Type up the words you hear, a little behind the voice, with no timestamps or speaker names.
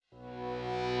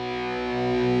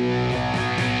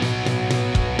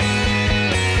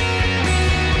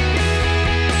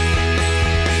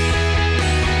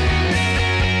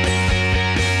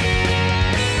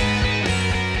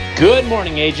Good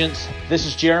morning, agents. This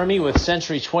is Jeremy with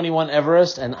Century 21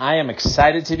 Everest, and I am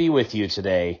excited to be with you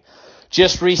today.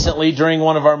 Just recently, during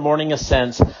one of our morning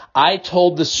ascents, I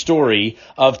told the story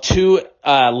of two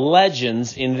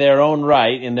legends in their own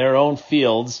right, in their own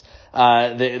fields,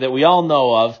 that we all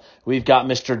know of. We've got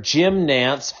Mr. Jim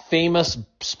Nantz, famous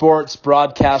sports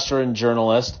broadcaster and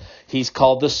journalist. He's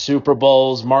called the Super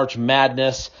Bowls, March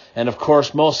Madness, and of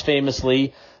course, most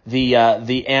famously, the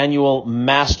annual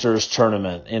Masters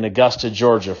tournament in Augusta,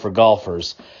 Georgia for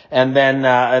golfers. And then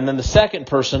the second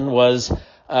person was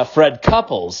Fred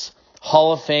Couples,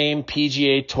 Hall of Fame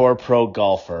PGA Tour pro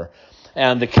golfer.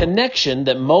 And the connection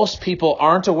that most people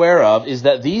aren't aware of is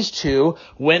that these two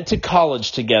went to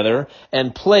college together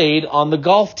and played on the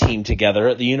golf team together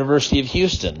at the University of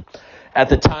Houston. At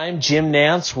the time, Jim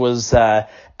Nantz was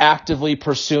actively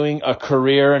pursuing a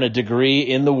career and a degree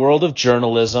in the world of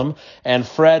journalism, and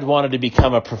Fred wanted to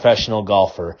become a professional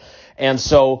golfer. And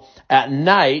so at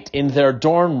night in their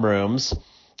dorm rooms,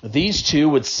 these two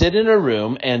would sit in a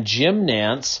room and Jim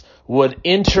Nantz would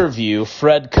interview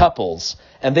Fred Couples.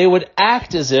 And they would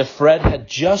act as if Fred had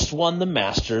just won the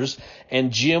Masters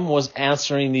and Jim was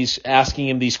asking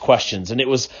him these questions. And it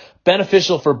was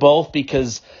beneficial for both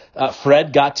because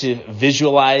Fred got to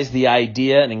visualize the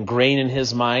idea and ingrain in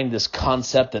his mind this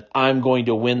concept that I'm going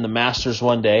to win the Masters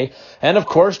one day. And of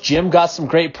course, Jim got some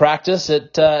great practice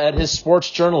at his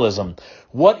sports journalism.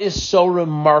 What is so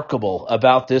remarkable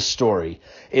about this story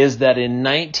is that in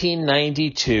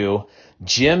 1992,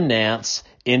 Jim Nantz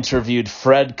interviewed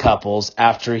Fred Couples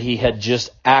after he had just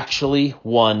actually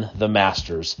won the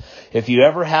Masters. If you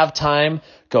ever have time,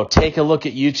 go take a look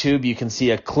at YouTube. You can see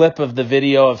a clip of the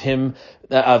video of him,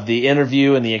 of the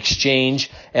interview and the exchange,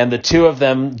 and the two of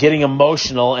them getting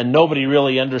emotional, and nobody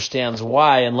really understands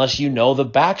why unless you know the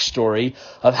backstory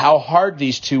of how hard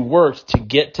these two worked to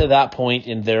get to that point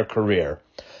in their career.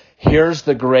 Here's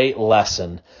the great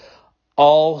lesson.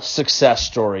 All success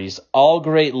stories, all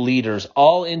great leaders,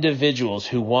 all individuals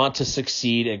who want to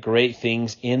succeed at great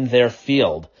things in their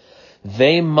field,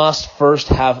 they must first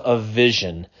have a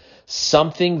vision,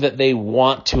 something that they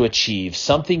want to achieve,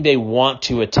 something they want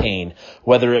to attain,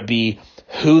 whether it be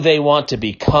who they want to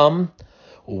become,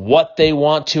 what they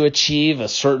want to achieve, a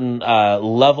certain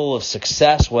level of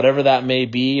success, whatever that may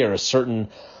be, or a certain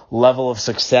level of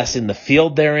success in the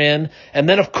field they're in. And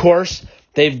then, of course,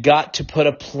 they've got to put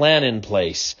a plan in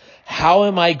place. How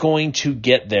am I going to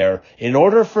get there in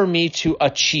order for me to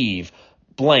achieve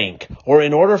blank, or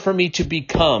in order for me to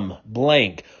become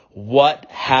blank? What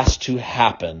has to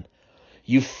happen?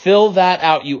 You fill that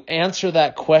out, you answer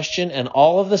that question, and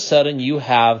all of a sudden you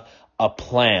have a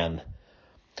plan.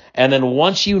 And then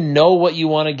once you know what you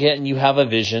want to get and you have a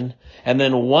vision, and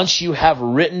then once you have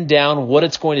written down what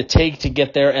it's going to take to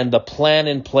get there and the plan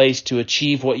in place to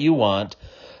achieve what you want,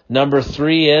 number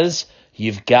 3 is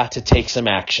you've got to take some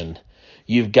action.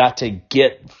 You've got to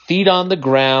get feet on the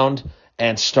ground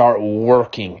and start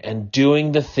working and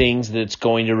doing the things that it's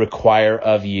going to require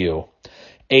of you.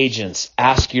 Agents,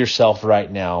 ask yourself right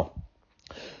now,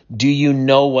 do you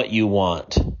know what you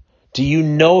want? Do you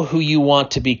know who you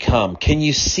want to become? Can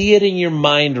you see it in your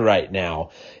mind right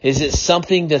now? Is it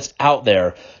something that's out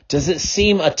there? Does it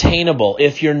seem attainable?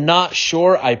 If you're not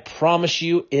sure, I promise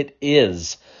you it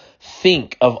is.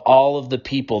 Think of all of the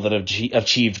people that have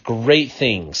achieved great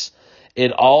things.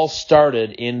 It all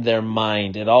started in their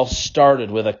mind. It all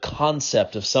started with a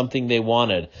concept of something they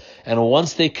wanted. And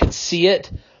once they could see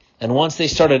it, and once they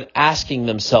started asking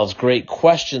themselves great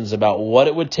questions about what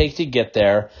it would take to get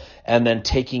there, and then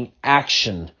taking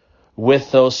action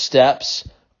with those steps,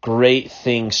 great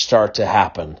things start to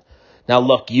happen. Now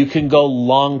look, you can go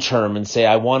long term and say,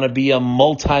 I want to be a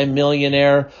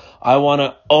multi-millionaire. I want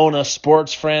to own a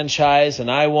sports franchise, and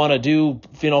I want to do,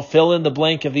 fill in the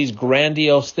blank of these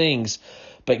grandiose things.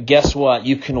 But guess what?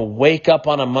 You can wake up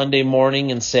on a Monday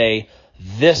morning and say,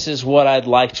 this is what I'd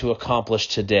like to accomplish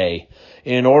today.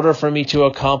 In order for me to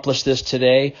accomplish this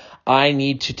today, I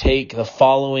need to take the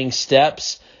following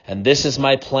steps, and this is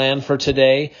my plan for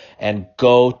today, and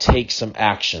go take some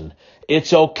action.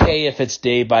 It's okay if it's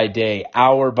day by day,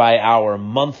 hour by hour,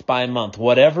 month by month,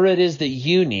 whatever it is that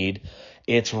you need.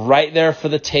 It's right there for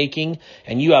the taking,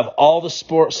 and you have all the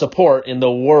support in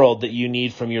the world that you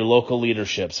need from your local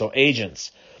leadership. So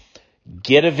agents,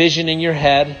 get a vision in your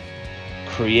head,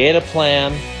 create a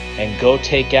plan, and go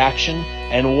take action,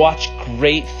 and watch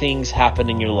great things happen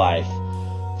in your life.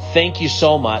 Thank you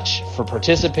so much for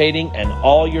participating and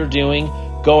all you're doing.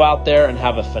 Go out there and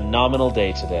have a phenomenal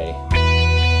day today.